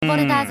ボ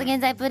ルターズ現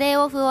在プレ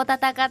ーオフを戦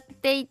っ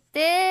てい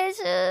て、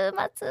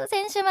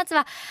先週末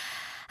は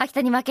秋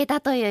田に負けた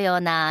というよ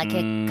うな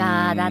結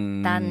果だっ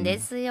たんで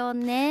すよ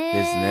ね。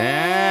です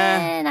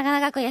ね。なか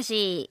なか悔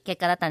しい結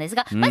果だったんです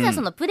が、まずは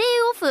そのプレー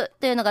オフ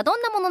というのがど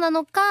んなものな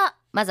のか、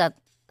まずは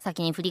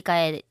先に振り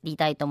返り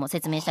たいとも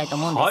説明したいと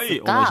思うんですが、は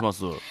い、お願いします。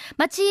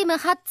チーム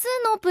初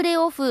のプレ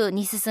ーオフ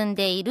に進ん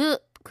でい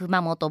る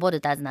熊本ボ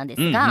ルターズなんで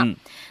すが、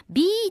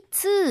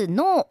B2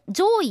 の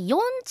上位4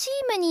チ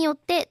ームによっ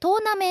てト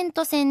ーナメン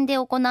ト戦で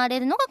行われ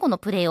るのがこの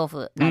プレーオ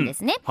フなんで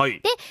すね。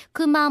で、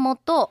熊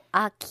本、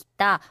秋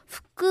田、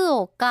福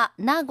岡、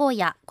名古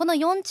屋、この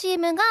4チー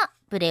ムが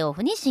プレーオ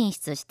フに進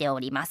出してお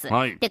ります。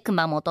で、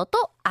熊本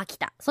と秋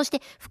田、そし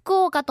て福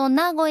岡と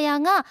名古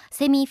屋が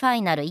セミファ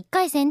イナル1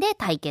回戦で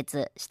対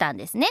決したん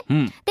ですね。で、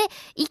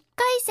1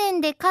回戦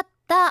で勝っ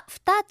た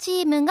2チ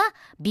ームが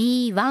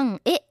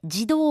B1 へ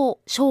自動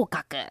昇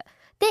格。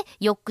で、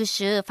翌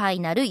週ファイ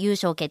ナル優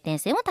勝決定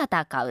戦を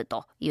戦う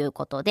という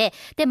ことで、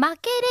で、負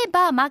けれ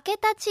ば負け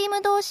たチー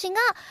ム同士が、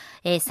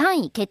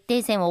3位決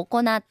定戦を行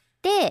っ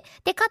て、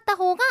で、勝った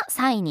方が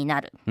3位に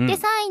なる。で、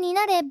3位に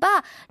なれば、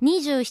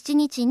27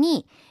日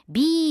に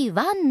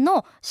B1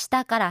 の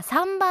下から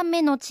3番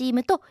目のチー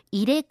ムと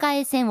入れ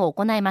替え戦を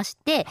行いまし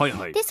て、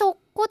で、そ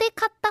こで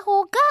勝った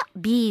方が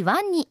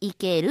B1 に行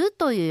ける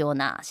というよう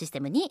なシス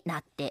テムにな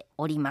って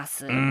おりま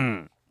す。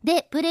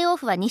で、プレーオ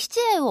フは2試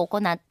合を行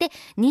って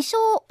2勝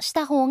し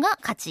た方が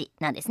勝ち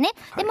なんですね。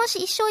で、もし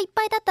1勝1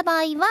敗だった場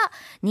合は、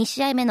2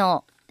試合目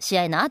の試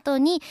合の後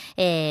に、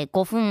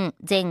5分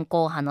前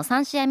後半の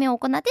3試合目を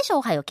行って勝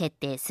敗を決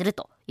定する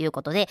という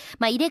ことで、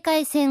入れ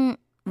替え戦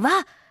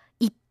は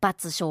一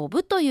発勝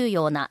負という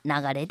ような流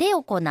れで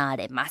行わ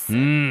れます。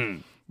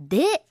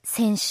で、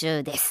先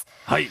週です。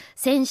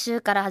先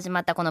週から始ま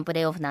ったこのプ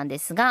レーオフなんで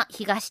すが、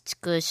東地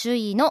区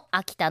首位の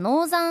秋田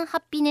ノーザンハ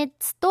ピネッ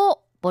ツ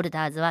とボルタ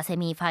ーズはセ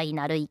ミファイ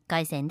ナル1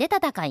回戦で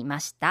戦いま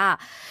した。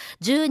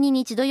12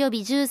日土曜日、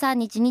13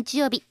日日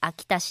曜日、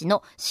秋田市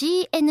の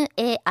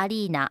CNA ア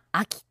リーナ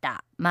秋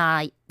田。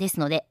です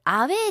ので、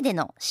アウェーで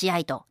の試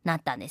合とな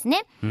ったんです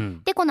ね。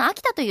で、この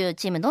秋田という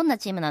チーム、どんな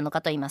チームなのか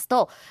と言います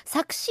と、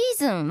昨シー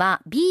ズン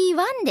は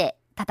B1 で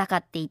戦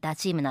っていた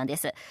チームなんで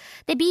す。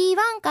で、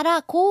B1 か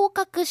ら降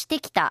格し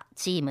てきた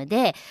チーム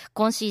で、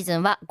今シーズ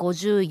ンは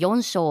54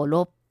勝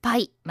6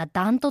敗、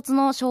ダントツ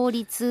の勝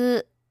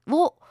率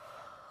を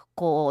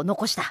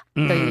残したと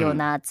いうよう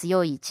な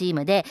強いチー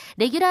ムで、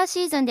レギュラー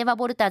シーズンでは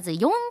ボルターズ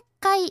4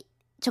回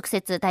直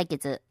接対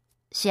決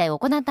試合を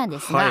行ったんで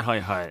すが、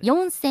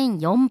4戦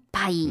4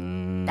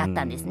敗だっ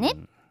たんですね。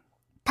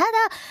ただ、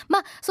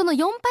その4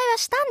敗は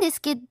したんです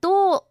け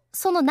ど、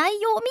その内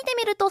容を見て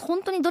みると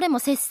本当にどれも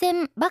接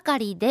戦ばか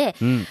りで、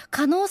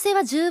可能性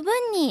は十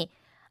分に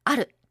あ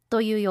る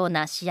というよう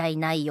な試合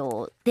内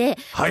容で、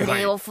プ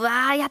レーオフ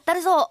はやった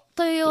るぞ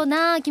というよう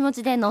な気持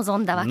ちで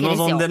臨んだわけです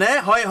よ。望んでね。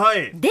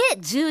で、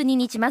12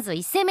日まず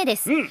1戦目で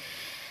す。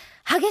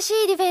激し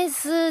いディフェン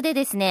スで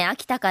ですね、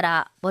秋田か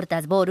らボルタ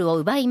ーズボールを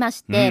奪いま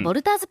して、ボ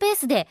ルターズペー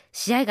スで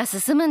試合が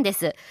進むんで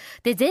す。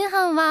で、前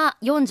半は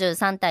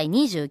43対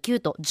29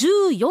と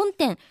14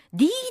点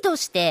リード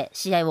して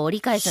試合を折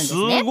り返すんです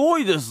ね。すご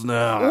いですね。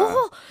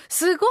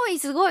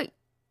すごい。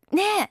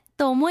ねえ、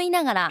と思い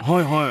ながら、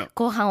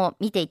後半を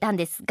見ていたん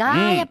ですが、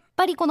やっ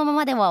ぱりこのま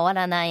までは終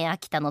わらない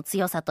秋田の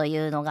強さとい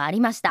うのがあ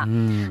りました。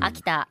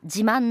秋田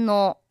自慢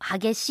の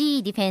激し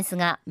いディフェンス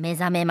が目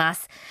覚めま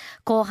す。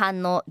後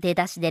半の出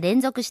だしで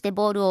連続して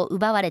ボールを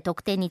奪われ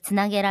得点につ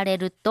なげられ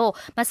ると、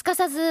すか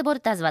さずボル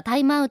ターズはタ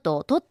イムアウト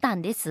を取った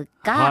んです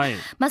が、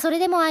それ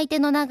でも相手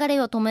の流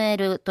れを止め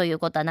るという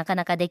ことはなか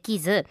なかでき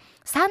ず、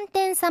3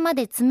点差ま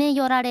で詰め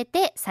寄られ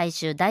て最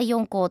終第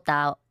4クォー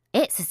ター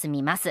へ進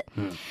みます。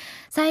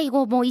最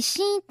後も一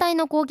進一退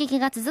の攻撃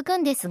が続く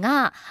んです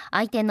が、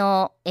相手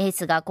のエー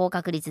スが高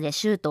確率で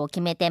シュートを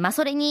決めて、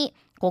それに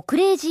ク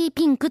レイジー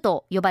ピンク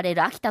と呼ばれ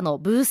る秋田の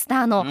ブース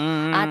ターの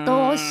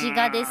後押し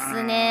がで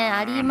すね、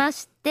ありま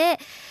して、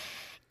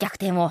逆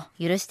転を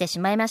許してし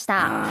まいました。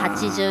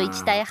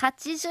81対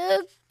85、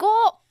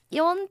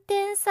4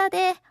点差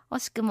で惜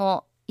しく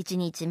も1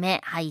日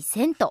目敗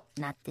戦と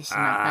なってし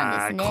まっ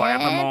たんですね。これやっ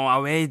ぱもうア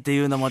ウェイってい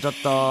うのもちょっ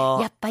と。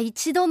やっぱ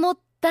一度乗っ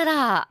た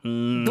らど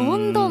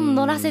んどん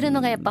乗らせる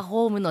のがやっぱ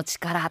ホームの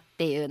力っ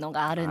ていうの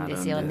があるんで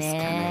すよ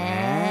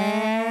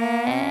ね。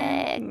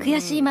悔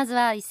しいまず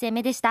は1戦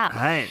目でした。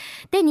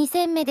で2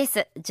戦目で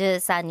す。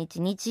13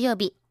日日曜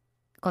日。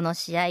この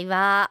試合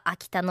は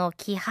秋田の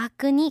気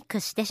迫に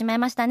屈してしまい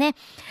ましたね。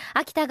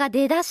秋田が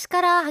出だし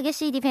から激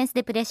しいディフェンス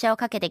でプレッシャーを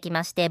かけてき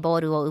まして、ボ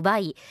ールを奪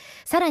い、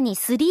さらに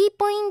スリー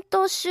ポイン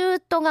トシュ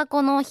ートが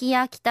この日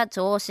秋田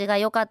調子が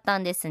良かった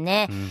んです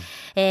ね。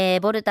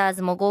ボルター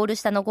ズもゴール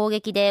下の攻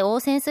撃で応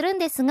戦するん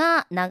です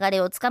が、流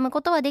れをつかむ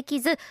ことはでき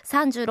ず、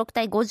36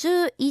対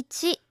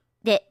51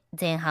で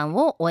前半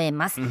を終え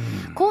ます。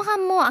後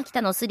半も秋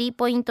田のスリー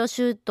ポイント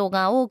シュート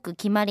が多く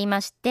決まり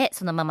まして、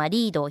そのまま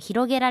リードを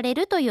広げられ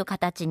るという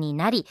形に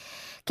なり、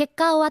結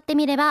果を終わって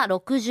みれば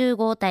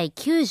65対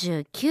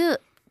99、ちょ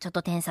っ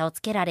と点差を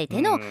つけられ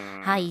ての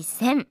敗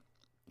戦。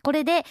こ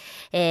れで、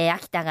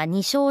秋田が2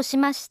勝し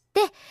まし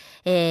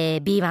て、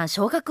B1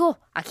 昇格を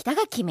秋田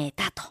が決め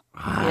たと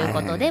いう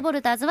ことで、ボ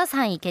ルターズは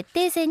3位決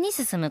定戦に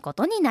進むこ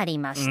とになり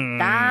まし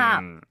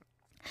た。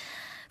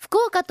福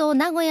岡と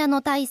名古屋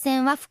の対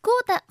戦は福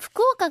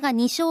岡が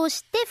2勝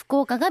して福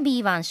岡が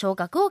B1 昇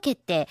格を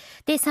決定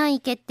で、3位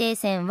決定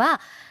戦は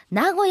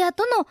名古屋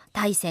との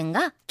対戦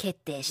が決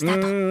定した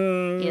と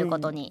いうこ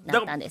とにな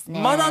ったんです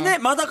ね。まだね、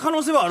まだ可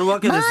能性はあるわ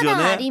けですよね。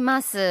まだあり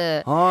ま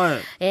す。は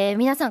い。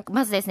皆さん、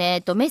まずです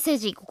ね、メッセー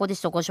ジ、ここでち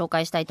ょっとご紹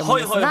介したいと思う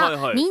んです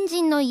が、人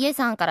参の家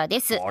さんからで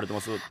す。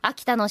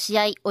秋田の試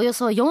合、およ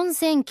そ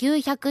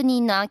4900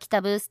人の秋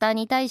田ブースター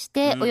に対し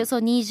て、およそ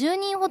20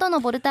人ほどの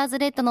ボルターズ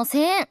レッドの声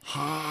援。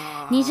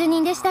20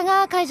人でした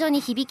が、会場に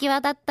響き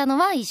渡ったの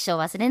は一生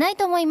忘れない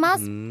と思いま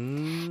す。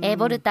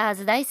ボルター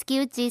ズ大好き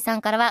ウッチーさ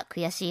んからは、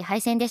悔しい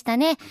敗戦でした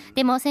ね。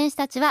でも選手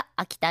たちは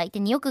秋田相手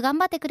によく頑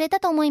張ってくれた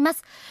と思いま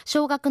す。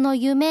昇格の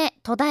夢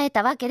途絶え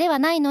たわけでは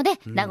ないので、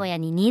名古屋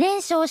に2連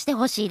勝して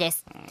ほしいで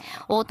す。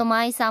大友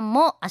愛さん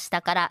も明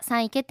日から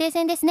3位決定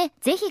戦ですね。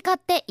ぜひ勝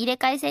って入れ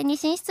替え戦に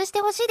進出し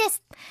てほしいで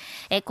す。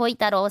小井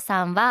太郎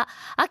さんは、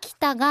秋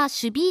田が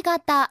守備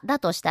型だ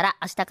としたら、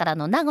明日から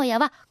の名古屋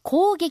は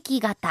攻撃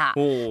型。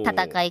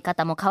戦い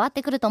方も変わっ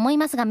てくると思い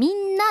ますが、み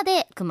んな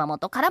で熊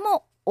本から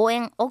も応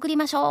援送り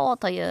ましょう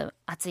という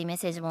熱いメッ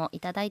セージもい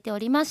ただいてお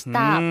りまし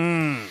た。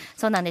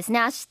そうなんですね。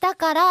明日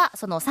から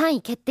その3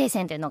位決定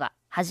戦というのが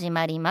始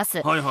まります。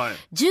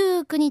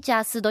19日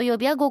明日土曜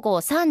日は午後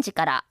3時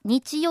から、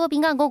日曜日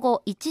が午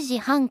後1時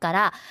半か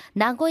ら、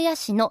名古屋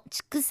市の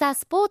千種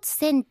スポーツ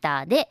セン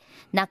ターで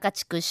中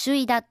地区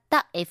首位だっ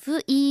た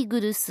F イー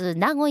グルス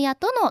名古屋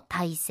との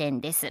対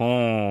戦です。名古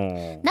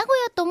屋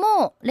と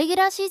もレギュ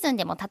ラーシーズン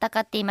でも戦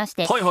っていまし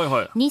て、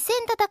2戦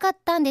戦っ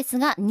たんです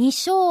が2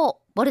勝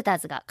ボルター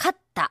ズが勝っ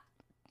た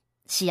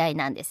試合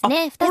なんです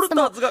ね。ボルタ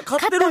ーズが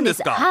勝ってるんで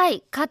すか？は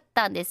い、勝っ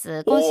たんで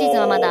す。今シーズ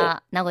ンはま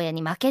だ名古屋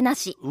に負けな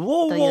し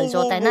という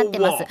状態になって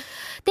ます。で、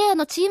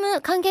チーム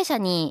関係者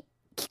に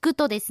聞く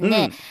とです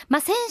ね、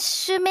選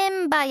手メ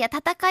ンバーや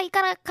戦い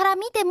から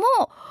見ても、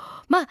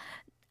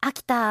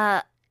秋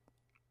田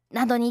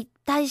などに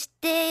対し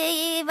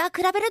ては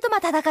比べると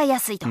戦いや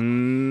すいと。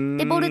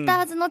で、ボルタ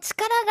ーズの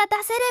力が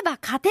出せれば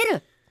勝て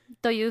る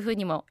というふう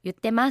にも言っ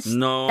てました。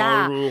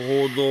なる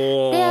ほ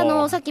ど。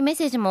で、さっきメッ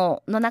セージ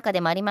の中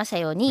でもありました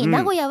ように、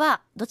名古屋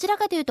はどちら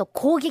かというと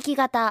攻撃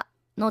型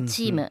の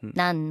チーム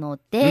なの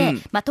で、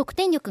得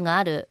点力が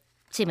ある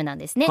チームなん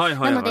ですね。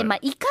なので、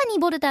いかに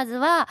ボルターズ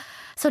は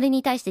それ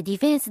に対してディ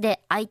フェンス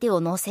で相手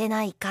を乗せ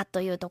ないかと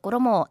いうところ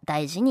も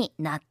大事に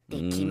なって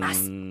きま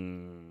す。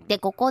で、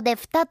ここで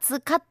2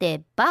つ勝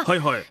てば、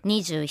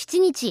27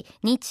日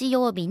日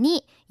曜日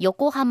に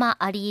横浜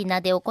アリーナ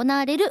で行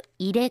われる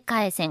入れ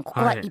替え戦、ここ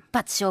は一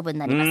発勝負に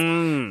なりま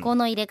す。こ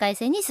の入れ替え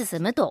戦に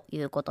進むとい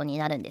うことに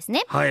なるんです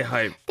ね。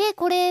で、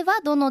これは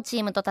どのチ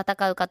ームと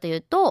戦うかとい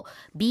うと、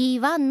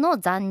 B1 の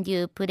残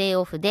留プレー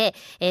オフで、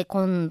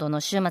今度の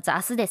週末、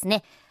明日です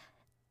ね、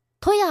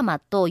富山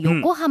と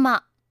横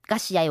浜が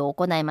試合を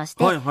行いまし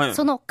て、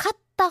その勝っ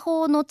た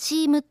方のチ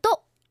ーム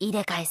と入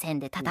れ替え戦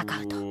で戦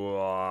うとい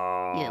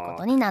うこ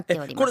とになって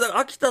おります。これだから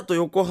秋田と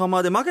横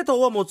浜で負けた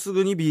方はもうす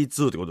ぐに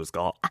B2 ってことです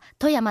か？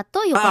富山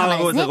と横浜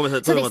ですね。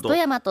そうです。富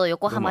山と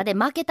横浜で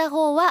負けた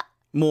方は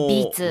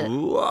B2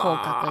 降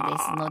格で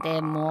すので、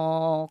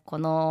もうこ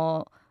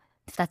の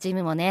2チー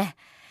ムもね、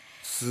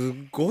す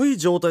ごい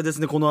状態で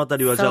すね、このあた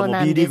りは。じゃあも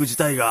う B リーグ自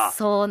体が。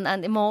そうな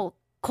んで、もう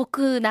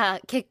酷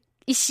な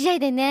一試合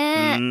で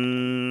ね、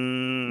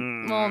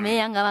もう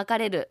明暗が分か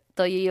れる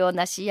というよう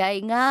な試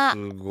合が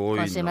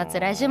今週末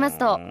来週末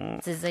と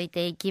続い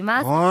ていきま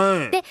す。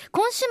で、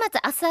今週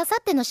末明日明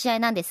後日の試合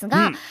なんです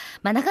が、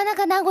なかな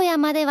か名古屋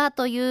までは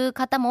という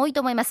方も多いと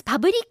思います。パ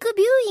ブリック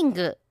ビューイン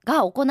グ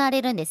が行わ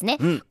れるんですね。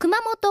熊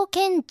本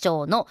県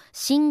庁の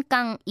新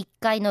館1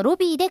階のロ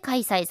ビーで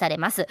開催され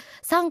ます。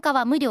参加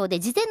は無料で、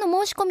事前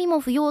の申し込みも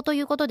不要と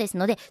いうことです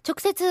ので、直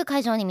接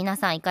会場に皆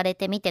さん行かれ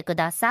てみてく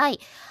ださい。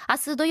明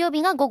日土曜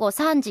日が午後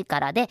3時か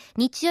らで、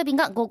日曜日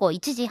が午後1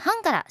時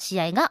半から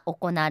試合が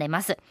行われ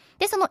ます。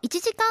で、その1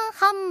時間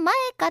半前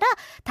から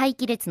待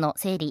機列の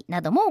整理な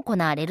ども行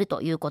われる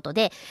ということ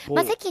で、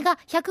席が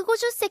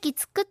150席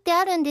作って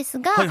あるんです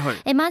が、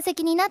満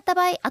席になった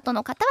場合、後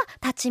の方は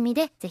立ち見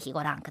でぜひ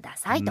ご覧くだ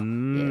さいと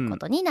いうこ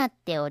とになっ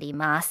ており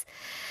ます。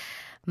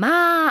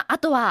あ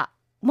とは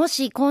も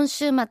し今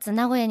週末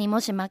名古屋にも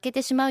し負け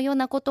てしまうよう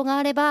なことが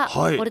あれば、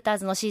ボルター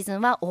ズのシーズ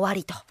ンは終わ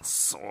りと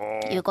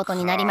いうこと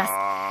になります。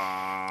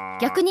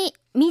逆に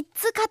3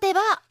つ勝て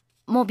ば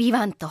もう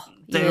B1 と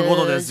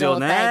いう状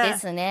態で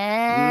す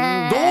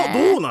ね。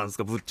どうなんです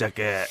か、ぶっちゃ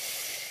け。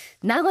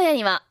名古屋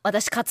には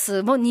私勝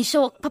つもう2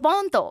勝パ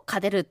ポンと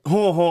勝てる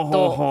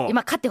と、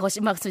今勝ってほし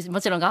い、も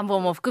ちろん願望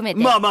も含め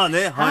て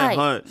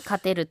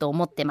勝てると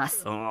思ってま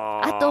す。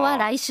あとは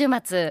来週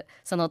末、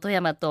その富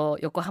山と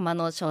横浜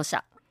の勝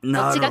者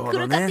どっちが来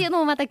るかっていうの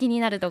もまた気に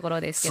なるとこ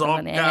ろですけど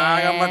もね。そっ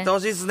か、頑張ってほ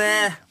しいです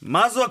ね。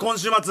まずは今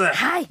週末。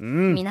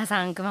皆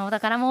さん熊本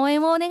からも応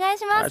援をお願い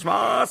し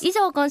ます。以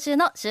上、今週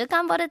の週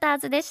刊ボルター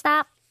ズでし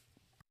た。